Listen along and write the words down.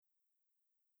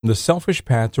The Selfish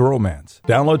Path to Romance.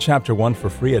 Download Chapter 1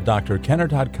 for free at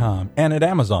drkenner.com and at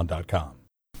amazon.com.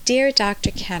 Dear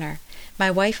Dr. Kenner, my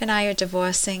wife and I are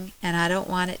divorcing, and I don't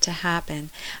want it to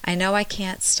happen. I know I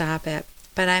can't stop it,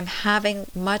 but I'm having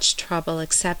much trouble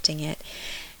accepting it,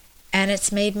 and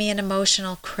it's made me an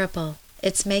emotional cripple.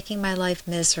 It's making my life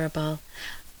miserable.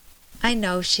 I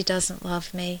know she doesn't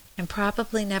love me, and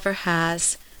probably never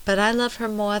has, but I love her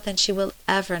more than she will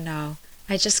ever know.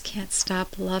 I just can't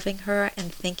stop loving her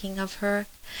and thinking of her.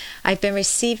 I've been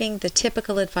receiving the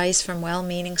typical advice from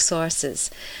well-meaning sources,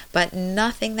 but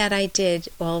nothing that I did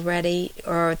already,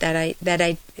 or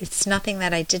it's nothing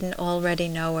that I didn't already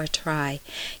know or try.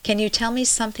 Can you tell me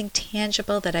something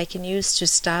tangible that I can use to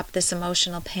stop this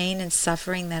emotional pain and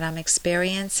suffering that I'm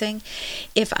experiencing?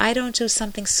 If I don't do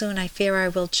something soon, I fear I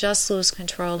will just lose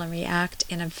control and react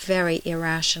in a very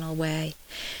irrational way.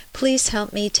 Please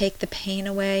help me take the pain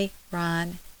away,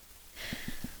 Ron.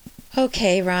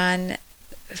 Okay, Ron.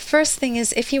 First thing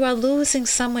is, if you are losing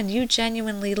someone you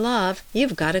genuinely love,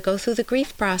 you've got to go through the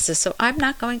grief process, so I'm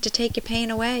not going to take your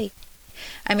pain away.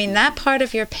 I mean, that part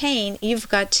of your pain you've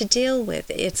got to deal with.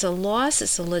 It's a loss,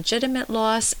 it's a legitimate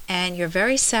loss, and you're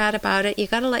very sad about it.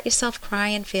 You've got to let yourself cry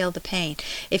and feel the pain.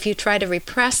 If you try to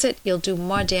repress it, you'll do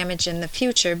more damage in the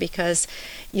future because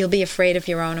you'll be afraid of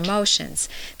your own emotions.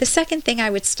 The second thing I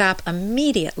would stop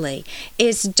immediately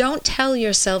is don't tell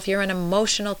yourself you're an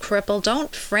emotional cripple.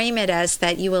 Don't frame it as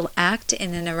that you will act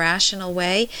in an irrational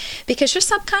way, because your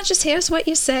subconscious hears what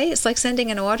you say. It's like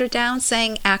sending an order down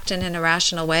saying act in an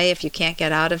irrational way if you can't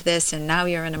get out of this and now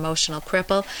you're an emotional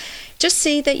cripple. Just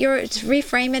see that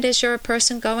reframe it as you're a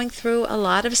person going through a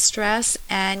lot of stress,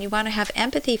 and you want to have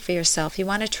empathy for yourself. You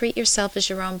want to treat yourself as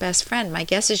your own best friend. My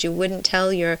guess is you wouldn't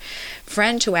tell your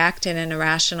friend to act in an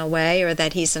irrational way, or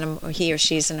that he or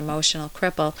she's an emotional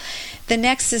cripple. The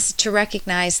next is to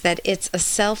recognize that it's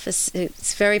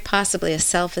very possibly a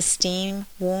self-esteem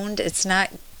wound. It's not.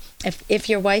 If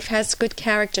your wife has good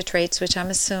character traits, which I'm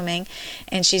assuming,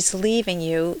 and she's leaving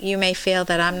you, you may feel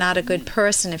that I'm not a good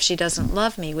person if she doesn't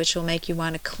love me, which will make you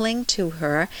want to cling to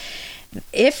her.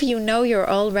 If you know you're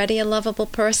already a lovable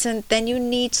person, then you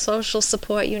need social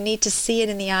support. You need to see it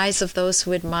in the eyes of those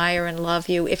who admire and love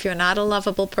you. If you're not a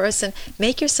lovable person,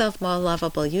 make yourself more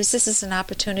lovable. Use this as an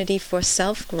opportunity for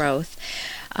self-growth.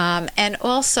 And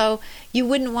also, you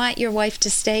wouldn't want your wife to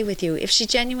stay with you. If she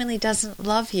genuinely doesn't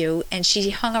love you and she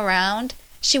hung around,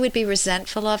 she would be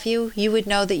resentful of you. You would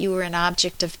know that you were an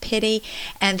object of pity,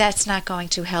 and that's not going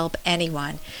to help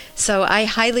anyone. So I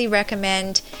highly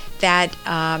recommend that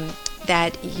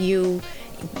you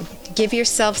give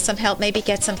yourself some help, maybe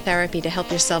get some therapy to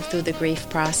help yourself through the grief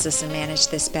process and manage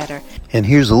this better. And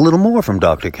here's a little more from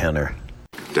Dr. Kenner.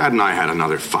 Dad and I had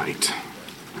another fight.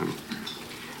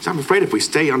 So I'm afraid if we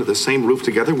stay under the same roof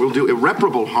together, we'll do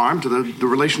irreparable harm to the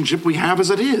relationship we have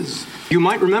as it is. You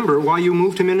might remember why you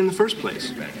moved him in the first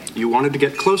place. You wanted to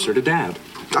get closer to Dad.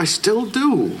 I still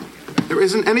do. There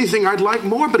isn't anything I'd like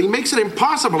more, but he makes it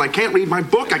impossible. I can't read my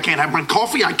book, I can't have my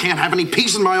coffee, I can't have any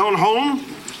peace in my own home.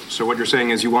 So what you're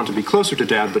saying is you want to be closer to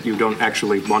Dad, but you don't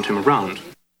actually want him around.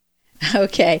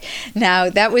 Okay, now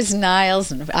that was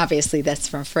Niles, and obviously that's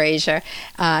from Frasier.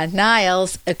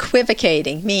 Niles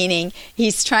equivocating, meaning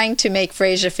he's trying to make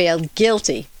Frasier feel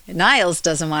guilty. Niles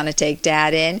doesn't want to take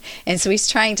Dad in, and so he's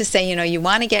trying to say, you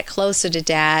want to get closer to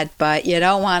Dad, but you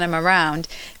don't want him around,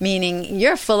 meaning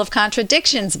you're full of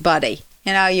contradictions, buddy.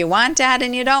 You want Dad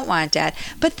and you don't want Dad.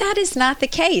 But that is not the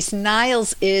case.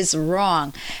 Niles is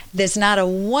wrong. There's not a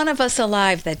one of us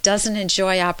alive that doesn't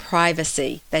enjoy our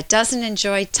privacy, that doesn't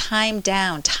enjoy time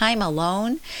down, time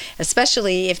alone,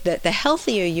 especially if the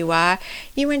healthier you are,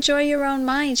 you enjoy your own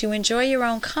mind, you enjoy your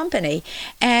own company,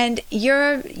 and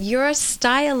your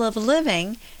style of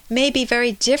living may be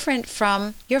very different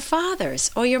from your father's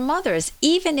or your mother's,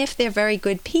 even if they're very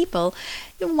good people.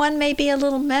 One may be a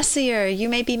little messier. You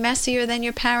may be messier than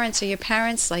your parents, or your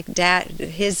parents, like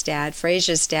his dad,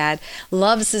 Frasier's dad,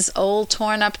 loves his old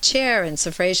torn-up chair, and so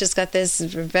Frasier's got this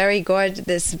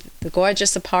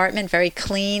gorgeous apartment, very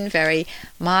clean, very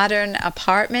modern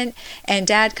apartment, and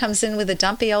Dad comes in with a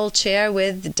dumpy old chair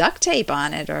with duct tape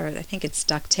on it, or I think it's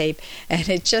duct tape, and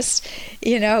it just,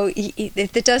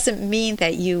 it doesn't mean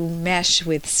that you mesh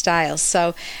with styles.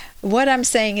 So What I'm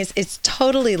saying is it's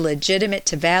totally legitimate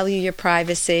to value your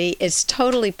privacy. It's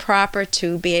totally proper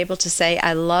to be able to say,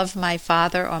 I love my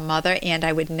father or mother, and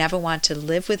I would never want to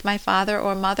live with my father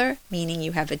or mother, meaning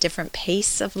you have a different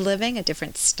pace of living, a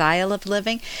different style of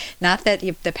living, not that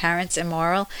the parent's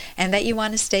immoral, and that you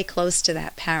want to stay close to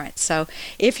that parent. So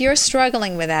if you're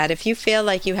struggling with that, if you feel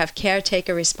like you have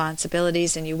caretaker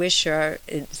responsibilities and you wish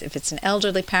if it's an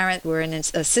elderly parent, we're in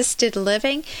assisted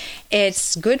living,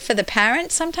 it's good for the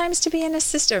parent sometimes to be in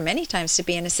assisted, or many times to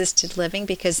be in assisted living,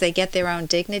 because they get their own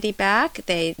dignity back.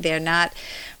 They're not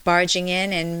barging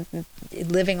in and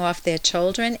living off their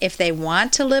children. If they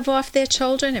want to live off their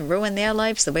children and ruin their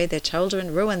lives the way their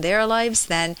children ruin their lives,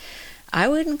 then I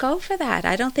wouldn't go for that.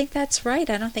 I don't think that's right.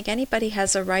 I don't think anybody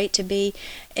has a right to be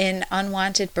an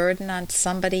unwanted burden on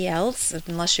somebody else,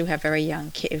 unless you have very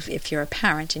young kids. If you're a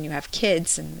parent and you have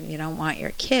kids and you don't want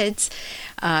your kids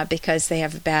because they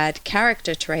have bad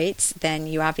character traits, then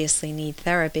you obviously need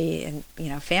therapy, and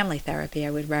family therapy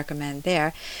I would recommend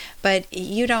there. But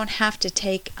you don't have to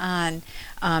take on,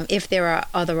 if there are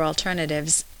other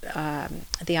alternatives,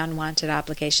 the unwanted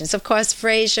obligations. Of course,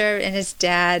 Fraser and his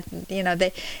dad,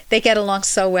 they get along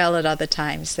so well at other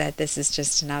times that this is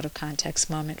just an out-of-context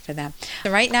moment for them.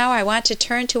 So right now, I want to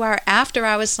turn to our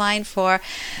after-hours line for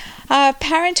a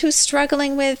parent who's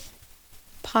struggling with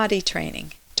potty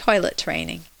training, toilet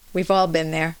training. We've all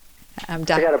been there. I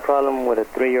got a problem with a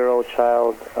 3-year-old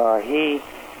child. He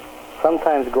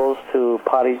sometimes goes to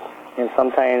potty and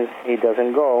sometimes he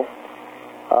doesn't go.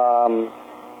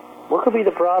 What could be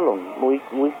the problem? We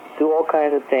do all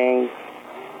kinds of things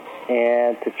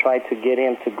and to try to get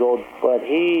him to go, but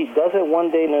he does it one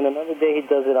day and then another day he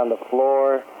does it on the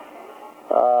floor.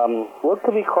 What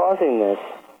could be causing this?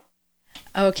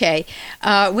 Okay.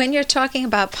 When you're talking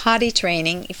about potty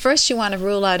training, first you want to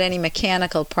rule out any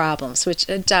mechanical problems, which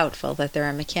are doubtful that there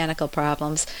are mechanical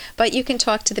problems, but you can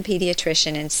talk to the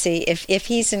pediatrician and see if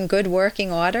he's in good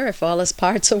working order, if all his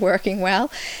parts are working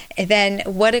well. Then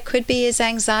what it could be is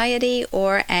anxiety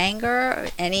or anger,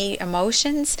 any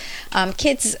emotions.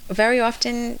 Kids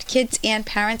and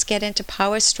parents get into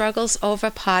power struggles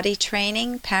over potty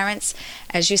training. Parents,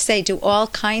 as you say, do all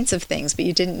kinds of things, but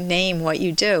you didn't name what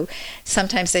you do.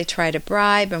 Sometimes they try to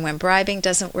bribe, and when bribing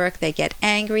doesn't work, they get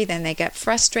angry, then they get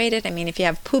frustrated. I mean, if you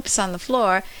have poops on the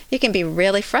floor, you can be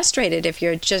really frustrated if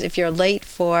you're late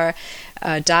for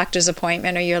a doctor's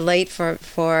appointment, or you're late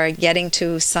for getting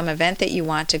to some event that you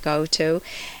want to go to.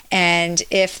 And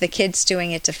if the kid's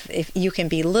doing it, if you can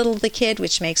belittle the kid,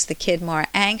 which makes the kid more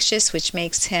anxious, which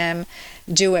makes him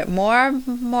do it more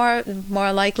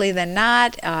likely than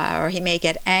not, or he may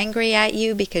get angry at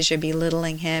you because you're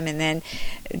belittling him, and then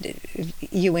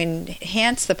you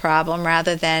enhance the problem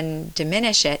rather than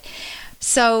diminish it.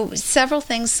 So several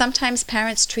things. Sometimes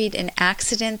parents treat an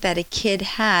accident that a kid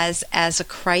has as a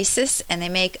crisis, and they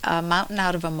make a mountain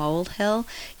out of a molehill.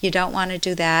 You don't want to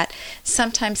do that.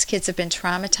 Sometimes kids have been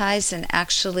traumatized, and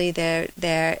actually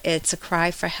it's a cry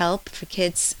for help for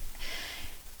kids.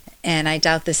 And I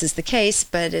doubt this is the case,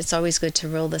 but it's always good to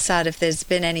rule this out. If there's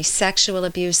been any sexual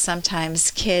abuse, sometimes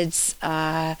kids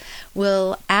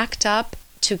will act up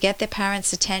to get their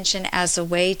parents' attention as a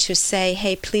way to say,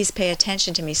 hey, please pay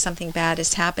attention to me. Something bad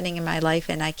is happening in my life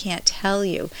and I can't tell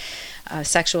you.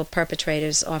 Sexual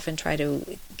perpetrators often try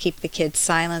to keep the kids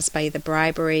silenced by either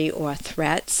bribery or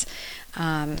threats.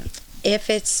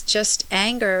 If it's just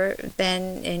anger,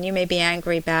 and you may be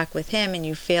angry back with him and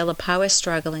you feel a power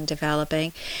struggling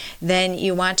developing, then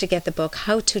you want to get the book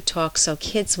How to Talk So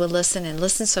Kids Will Listen, and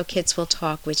Listen So Kids Will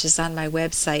Talk, which is on my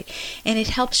website. And it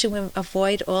helps you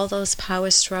avoid all those power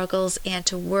struggles and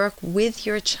to work with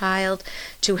your child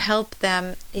to help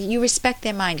them. You respect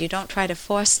their mind. You don't try to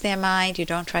force their mind. You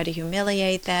don't try to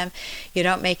humiliate them. You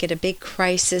don't make it a big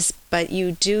crisis, but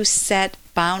you do set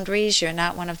boundaries. You're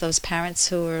not one of those parents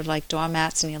who are like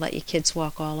doormats and you let your kids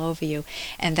walk all over you.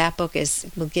 And that book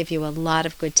will give you a lot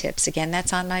of good tips. Again,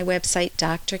 that's on my website,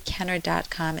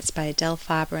 drkenner.com. It's by Adele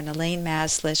Faber and Elaine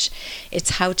Maslish.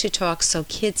 It's How to Talk So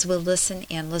Kids Will Listen,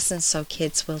 and Listen So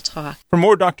Kids Will Talk. For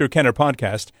more Dr. Kenner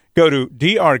podcast, go to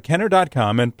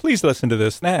drkenner.com and please listen to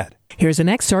this ad. Here's an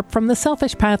excerpt from The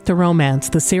Selfish Path to Romance,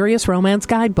 the Serious Romance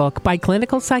Guidebook by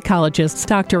clinical psychologists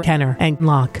Dr. Kenner and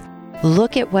Locke.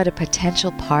 Look at what a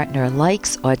potential partner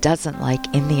likes or doesn't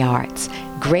like in the arts.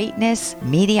 Greatness,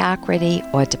 mediocrity,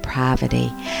 or depravity.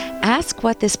 Ask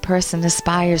what this person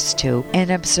aspires to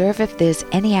and observe if there's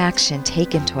any action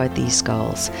taken toward these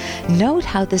goals. Note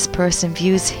how this person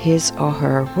views his or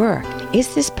her work.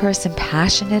 Is this person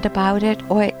passionate about it,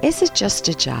 or is it just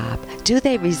a job? Do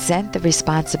they resent the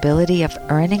responsibility of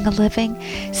earning a living?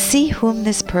 See whom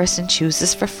this person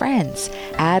chooses for friends,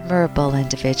 admirable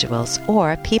individuals,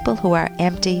 or people who are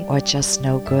empty or just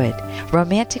no good.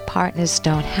 Romantic partners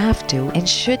don't have to and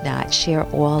should not share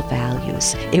all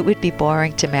values. It would be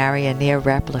boring to marry a near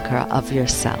replica of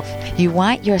yourself. You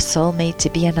want your soulmate to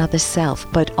be another self,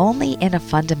 but only in a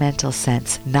fundamental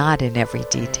sense, not in every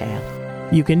detail.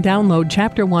 You can download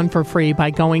Chapter 1 for free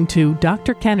by going to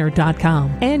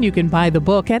drkenner.com, and you can buy the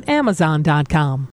book at amazon.com.